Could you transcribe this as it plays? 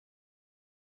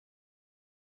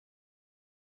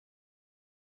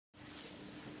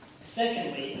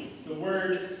Secondly, the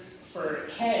word for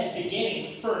head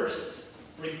beginning first,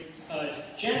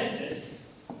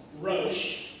 Genesis,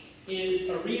 Rosh, is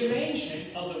a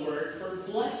rearrangement of the word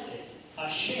for blessed,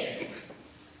 Asher.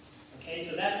 Okay,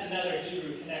 so that's another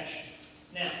Hebrew connection.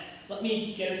 Now, let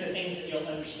me get into things that you'll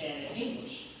understand in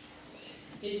English.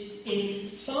 In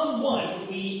Psalm 1,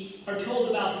 we are told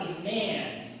about the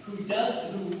man who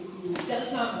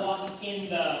does not walk in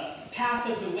the path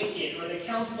of the wicked or the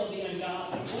counsel of the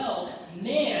ungodly. Well,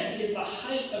 man is the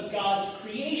height of God's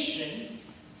creation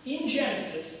in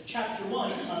Genesis chapter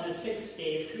 1 on the 6th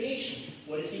day of creation.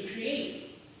 What does he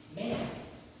create? Man.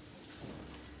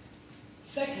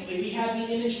 Secondly, we have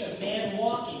the image of man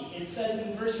walking. It says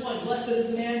in verse 1, "Blessed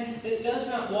is the man that does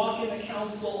not walk in the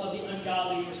counsel of the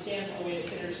ungodly, or stands in the way of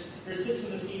sinners, or sits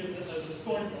in the seat of the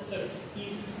scornful." So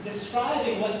he's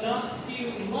describing what not to do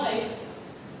in life,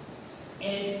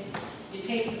 and it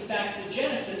takes us back to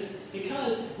Genesis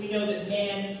because we know that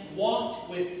man walked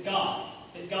with God,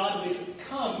 that God would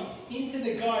come into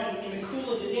the garden in the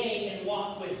cool of the day and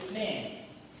walk with man.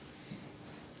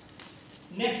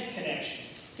 Next connection.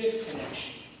 Fifth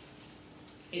connection.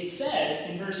 It says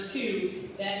in verse 2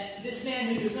 that this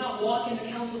man who does not walk in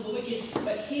the counsel of the wicked,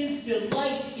 but his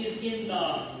delight is in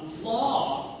the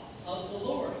law of the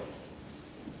Lord.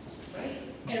 Right?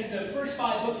 And the first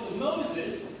 5 books of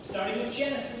Moses, starting with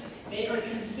Genesis, they are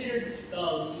considered the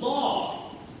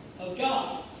law of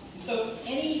God. And so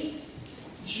any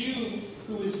Jew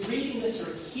who is reading this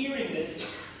or hearing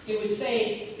this, it would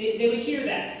say, they would hear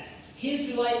that. His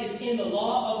delight is in the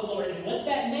law of the Lord. And what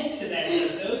that meant to them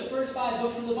was those first 5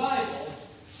 books of the Bible,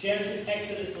 Genesis,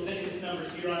 Exodus, Leviticus,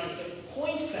 Numbers, Deuteronomy, so it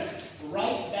points them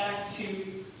right back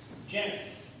to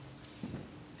Genesis.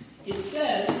 It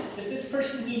says that this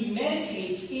person, he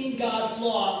meditates in God's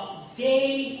law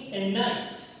day and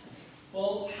night.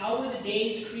 Well, how were the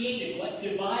days created? What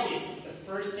divided the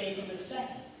first day from the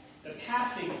second? The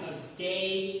passing of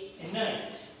day and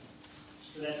night.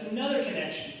 So that's another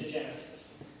connection to Genesis.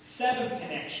 7th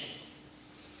connection.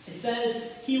 It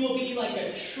says, he will be like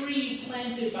a tree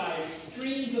planted by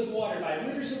streams of water, by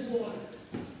rivers of water.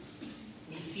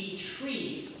 We see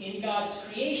trees in God's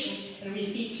creation, and we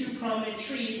see 2 prominent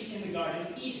trees in the Garden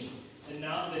of Eden.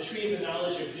 The tree of the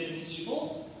knowledge of good and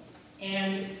evil,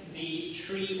 and the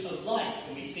tree of life.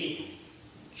 And we see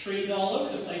trees all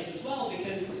over the place as well,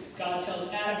 because God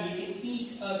tells Adam, you can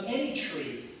eat of any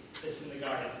tree that's in the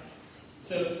garden.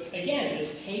 So again,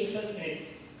 this takes us and it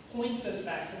points us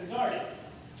back to the garden.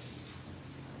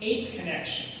 8th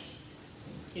connection.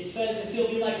 It says that he'll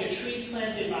be like a tree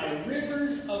planted by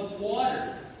rivers of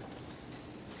water.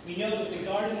 We know that the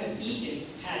Garden of Eden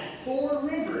had 4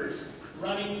 rivers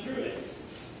running through it.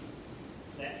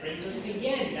 That brings us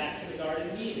again back to the Garden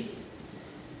of Eden.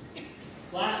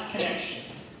 Last connection.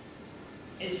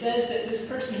 It says that this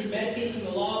person who meditates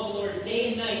in the law of the Lord day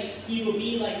and night, he will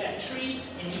be like that tree,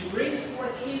 and he brings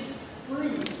forth his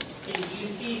fruit in due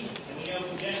season. And we know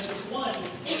from Genesis 1,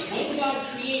 when God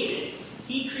created,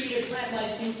 he created plant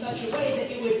life in such a way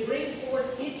that it would bring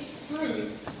forth its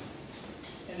fruit,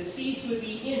 and the seeds would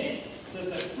be in it, so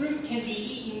that the fruit can be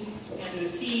eaten, and the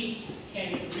seeds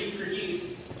can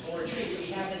reproduce more trees. So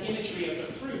we have the imagery of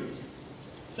the fruit.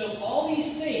 So all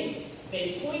these things,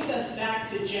 they point us back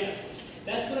to Genesis.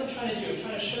 That's what I'm trying to do. I'm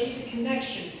trying to show you the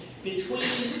connection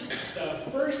between the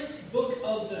first book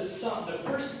of the Psalms, the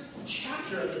first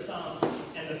chapter of the Psalms,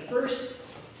 and the first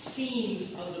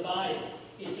scenes of the Bible.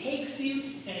 It takes you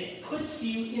and it puts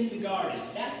you in the garden.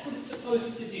 That's what it's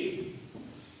supposed to do.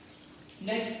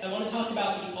 Next, I want to talk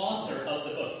about the author of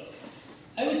the book.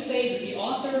 I would say that the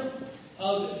author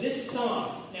of this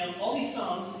psalm, now all these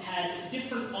psalms had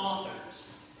different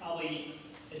authors. Probably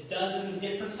a dozen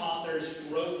different authors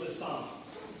wrote the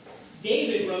psalms.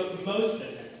 David wrote most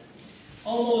of them.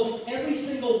 Almost every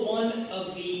single one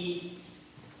of the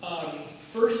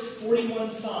first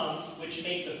 41 psalms, which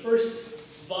make the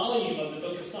first volume of the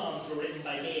book of Psalms, were written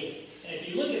by David. And if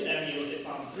you look at them, you look at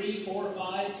Psalm 3, 4,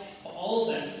 5, all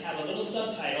of them have a little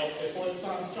subtitle before the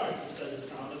psalm starts that says the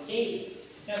Psalm of David.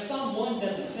 Now, Psalm 1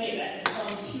 doesn't say that, and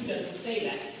Psalm 2 doesn't say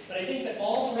that, but I think that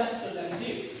all the rest of them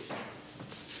do.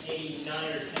 Maybe 9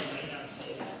 or 10 might not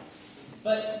say that.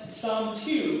 But Psalm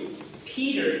 2,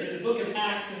 Peter, in the book of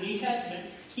Acts in the New Testament,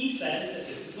 he says that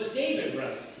this is what David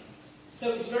wrote.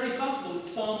 So it's very possible that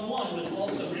Psalm 1 was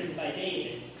also written by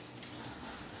David.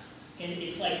 And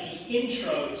it's like the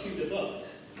intro to the book.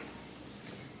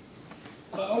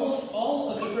 So almost all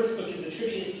of the first book is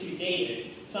attributed to David.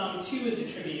 Psalm 2 is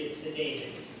attributed to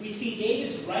David. We see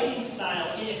David's writing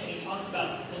style in it when he talks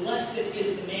about, blessed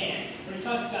is the man. when he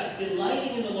talks about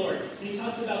delighting in the Lord, when he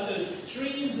talks about those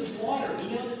streams of water,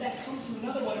 we know that that comes from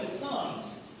another one of his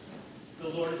Psalms. The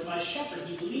Lord is my shepherd.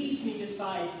 He leads me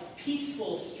beside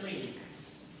peaceful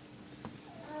streams.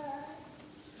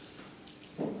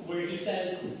 Where he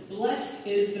says, blessed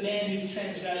is the man whose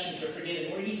transgressions are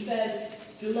forgiven. Where he says,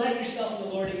 delight yourself in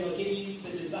the Lord and he'll give you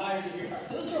the desires of your heart.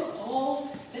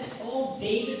 That's all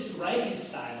David's writing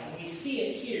style. And we see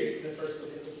it here in the first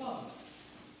book of the Psalms.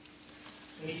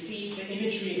 And we see the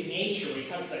imagery of nature where he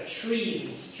talks about trees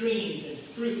and streams and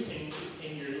fruit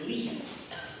and your leaf.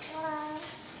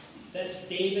 That's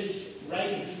David's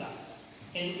writing style.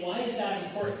 And why is that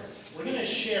important? We're going to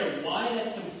share why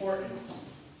that's important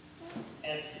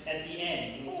at the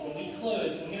end. When we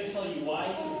close, I'm going to tell you why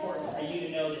it's important for you to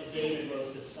know that David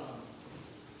wrote this psalm.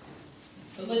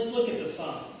 But let's look at the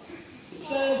psalm. It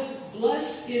says,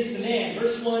 blessed is the man,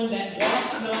 verse 1, that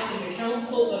walks not in the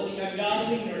counsel of the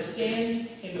ungodly, nor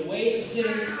stands in the way of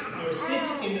sinners, nor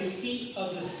sits in the seat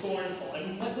of the scornful.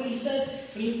 And what he says,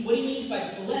 what he means by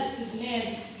blessed is the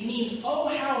man, he means, oh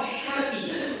how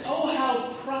happy, oh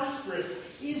how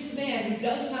prosperous is the man who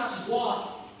does not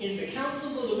walk in the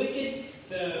counsel of the wicked,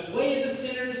 the way of the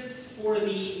sinners, or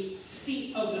the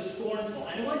seat of the scornful.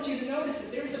 And I want you to notice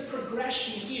that there's a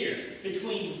progression here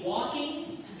between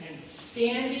walking and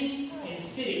standing and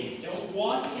sitting. Don't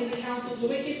walk in the counsel of the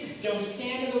wicked, don't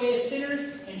stand in the way of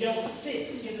sinners, and don't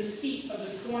sit in the seat of the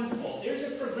scornful. There's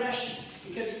a progression.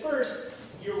 Because first,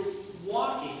 you're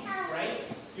walking, right?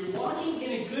 You're walking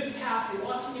in a good path, you're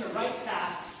walking in a right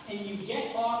path, and you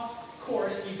get off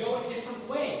course, you go a different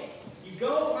way. You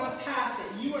go on a path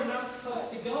that you are not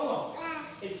supposed to go on.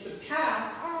 It's the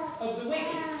path of the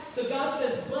wicked. So God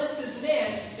says, blessed is the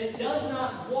man that does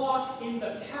not walk in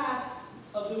the path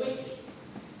of the wicked.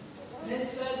 And then it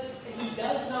says that he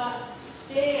does not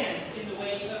stand in the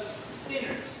way of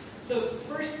sinners. So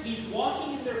first, he's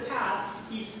walking in their path.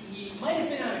 He might have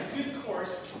been on a good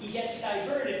course. He gets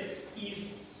diverted.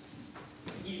 He's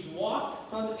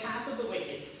walked on the path of the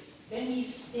wicked. Then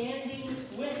he's standing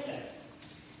with them.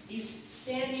 He's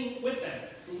standing with them,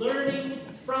 learning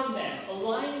from them,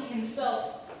 aligning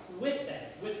himself with them,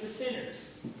 with the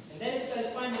sinners. And then it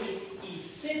says finally, he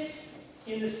sits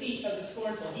in the seat of the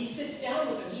scornful. He sits down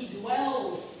with them. He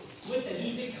dwells with them.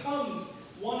 He becomes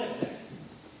one of them.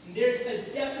 And there's a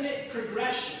definite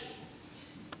progression.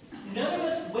 None of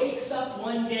us wakes up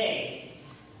one day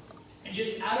and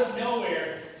just out of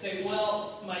nowhere say,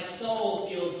 well, my soul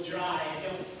feels dry. I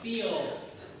don't feel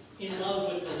in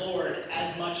love with the Lord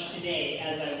as much today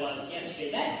as I was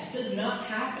yesterday. That does not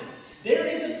happen. There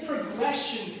is a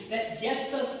progression that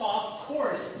gets us off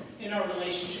course in our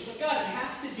relationship with God. It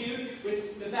has to do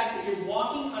with the fact that you're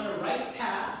walking on a right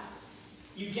path.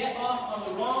 You get off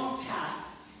on the wrong path.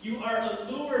 You are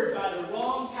allured by the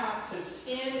wrong path to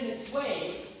stand in its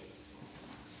way.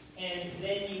 And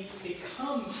then you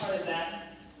become part of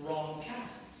that wrong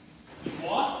path. You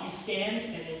walk, you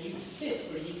stand, and then you sit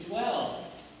or you dwell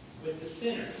with the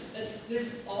sinners.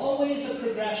 There's always a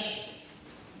progression.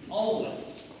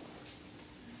 Always.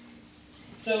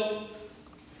 So,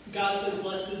 God says,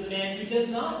 blessed is the man who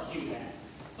does not do that.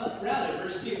 But rather,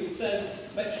 verse 2, it says,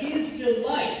 but his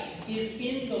delight is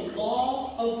in the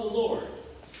law of the Lord.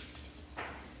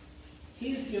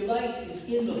 His delight is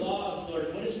in the law of the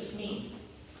Lord. What does this mean?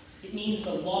 It means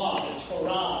the law, the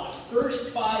Torah, the first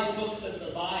 5 books of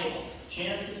the Bible.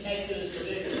 Genesis, Exodus,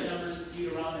 Leviticus, Numbers,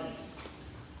 Deuteronomy.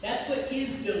 That's what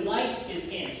his delight is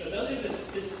in. So those are the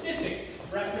specific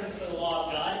reference to the law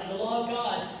of God. And the law of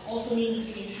God also means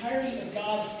the entirety of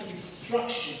God's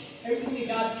instruction. Everything that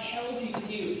God tells you to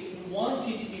do and wants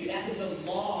you to do, that is a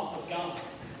law of God.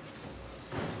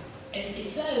 And it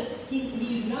says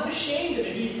he's not ashamed of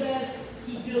it. He says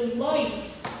he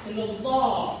delights in the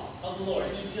law of the Lord.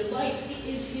 He delights.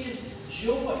 It is his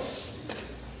joy.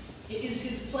 It is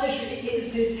his pleasure. It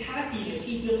is his happiness.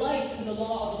 He delights in the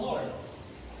law of the Lord.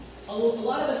 A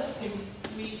lot of us,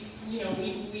 we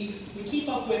keep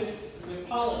up with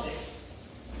politics.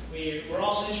 We're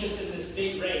all interested in this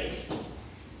big race.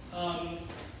 And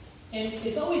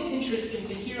it's always interesting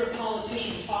to hear a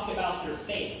politician talk about their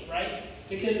faith, right?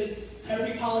 Because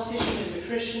every politician is a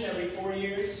Christian every 4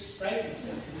 years, right?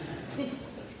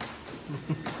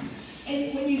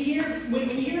 And when you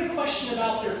hear a question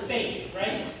about their faith,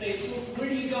 right? Say, where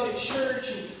do you go to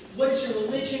church? And what is your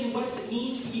religion? What does it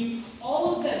mean to you?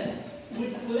 All of them,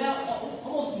 without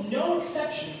almost no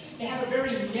exceptions, they have a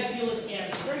very nebulous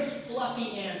answer, a very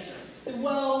fluffy answer. Say,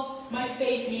 well, my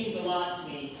faith means a lot to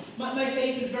me. My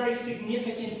faith is very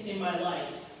significant in my life.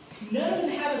 None of them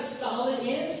have a solid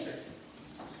answer.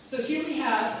 So here we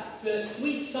have the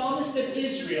sweet psalmist of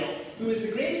Israel, who is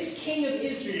the greatest king of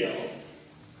Israel,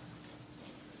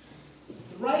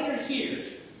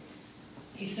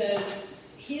 He says,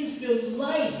 his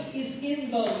delight is in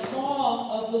the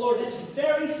law of the Lord. That's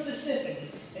very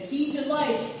specific. That he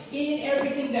delights in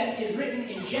everything that is written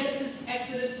in Genesis,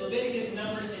 Exodus, Leviticus,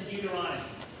 Numbers, and Deuteronomy.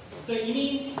 So you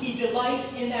mean he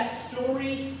delights in that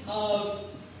story of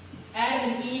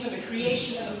Adam and Eve and the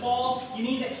creation and the fall? You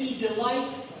mean that he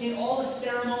delights in all the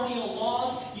ceremonial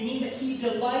laws? You mean that he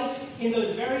delights in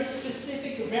those very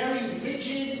specific, very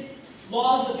rigid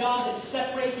laws of God that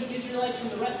separate the Israelites from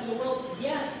the rest of the world?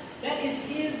 Yes, that is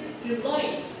his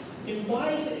delight. And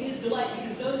why is it his delight?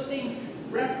 Because those things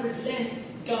represent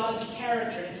God's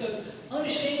character. And so,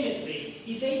 unashamedly,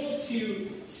 he's able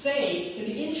to say in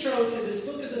the intro to this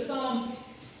book of the Psalms,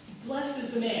 blessed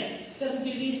is the man who doesn't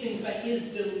do these things, but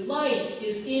his delight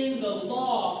is in the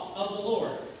law of the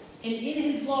Lord. And in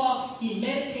his law, he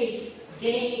meditates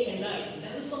day and night. And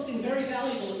that was something very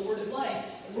valuable in the Word of Life.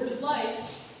 The Word of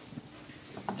Life,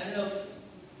 I don't know if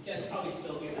you guys probably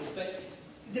still hear this, but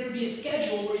there would be a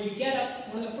schedule where you get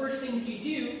up, one of the first things you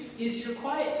do is your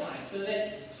quiet time. So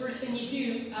that first thing you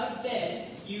do, out of bed,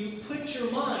 you put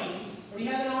your mind, or you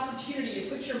have an opportunity to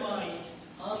put your mind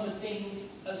on the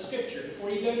things of Scripture. Before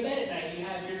you go to bed at night, you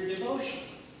have your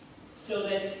devotions. So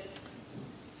that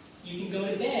you can go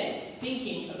to bed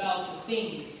thinking about the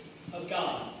things of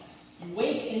God. You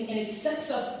wake, and it sets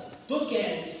up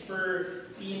bookends for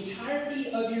the entirety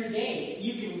of your day.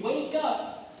 You can wake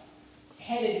up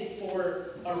headed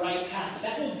for a right path.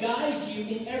 That will guide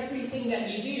you in everything that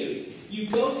you do. You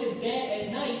go to bed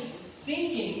at night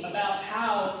thinking about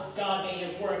how God may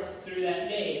have worked through that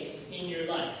day in your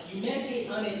life. You meditate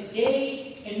on it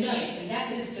day and night, and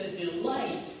that is the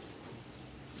delight,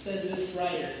 says this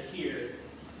writer here.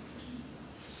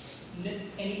 And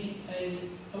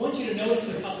I want you to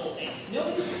notice a couple things.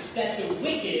 Notice that the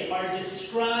wicked are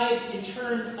described in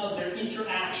terms of their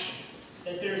interaction.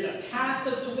 That there's a path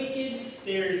of the wicked,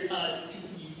 you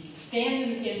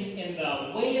stand in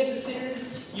the way of the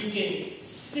sinners, you can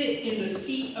sit in the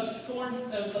seat of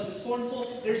the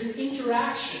scornful. There's an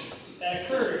interaction that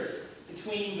occurs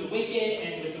between the wicked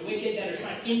and with the wicked that are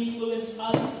trying to influence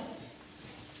us.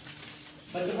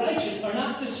 But the righteous are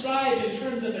not described in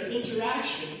terms of their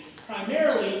interaction.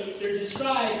 Primarily, they're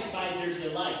described by their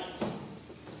delight.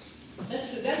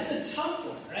 That's a tough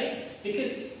one, right?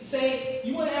 Because, say,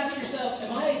 you want to ask yourself,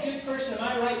 am I a good person? Am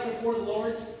I right before the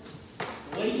Lord?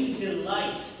 What do you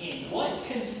delight in? What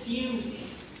consumes you?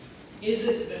 Is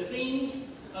it the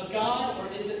things of God,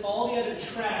 or is it all the other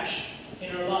trash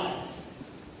in our lives?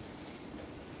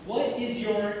 What is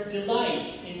your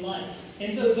delight in life?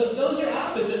 And so those are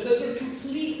opposite. Those are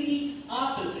completely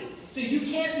opposite. So you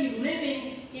can't be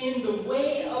living in the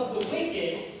way of the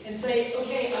wicked and say,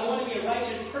 okay, I want to be a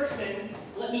righteous person,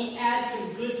 let me add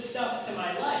some good stuff to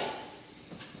my life.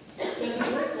 It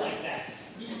doesn't work like that.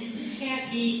 You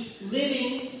can't be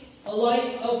living a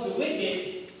life of the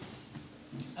wicked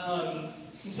and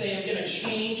say, I'm going to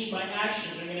change my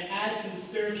actions, I'm going to add some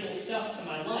spiritual stuff to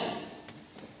my life.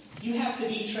 You have to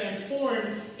be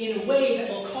transformed in a way that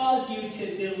will cause you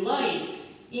to delight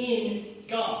in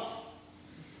God.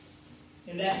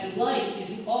 And that delight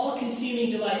is an all-consuming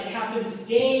delight. It happens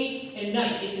day and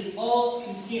night. It is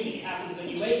all-consuming. It happens when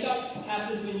you wake up. It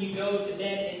happens when you go to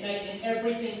bed at night. And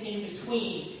everything in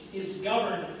between is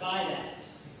governed by that.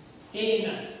 Day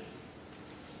and night.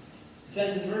 It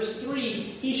says in verse 3,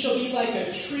 he shall be like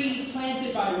a tree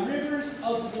planted by rivers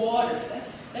of water.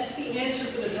 That's the answer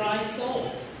for the dry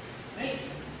soul. Right?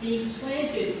 Being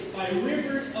planted by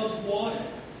rivers of water.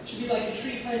 It should be like a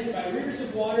tree planted by rivers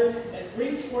of water that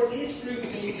brings forth his fruit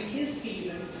in his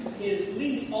season. His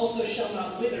leaf also shall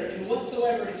not wither, and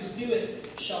whatsoever he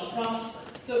doeth shall prosper.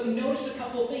 So notice a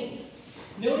couple things.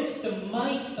 Notice the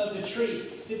might of the tree.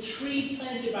 It's a tree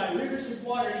planted by rivers of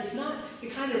water. It's not the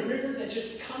kind of river that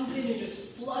just comes in and just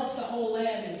floods the whole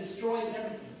land and destroys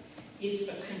everything. It's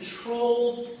a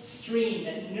controlled stream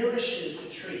that nourishes the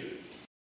tree.